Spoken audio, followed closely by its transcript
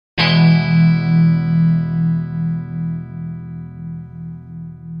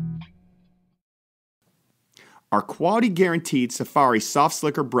Our quality guaranteed Safari Soft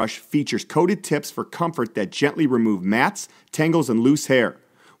Slicker brush features coated tips for comfort that gently remove mats, tangles, and loose hair.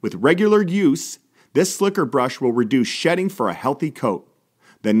 With regular use, this slicker brush will reduce shedding for a healthy coat.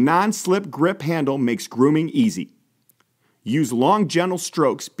 The non-slip grip handle makes grooming easy. Use long, gentle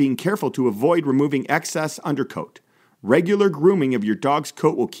strokes, being careful to avoid removing excess undercoat. Regular grooming of your dog's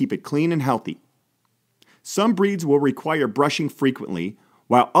coat will keep it clean and healthy. Some breeds will require brushing frequently,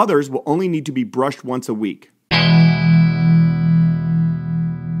 while others will only need to be brushed once a week.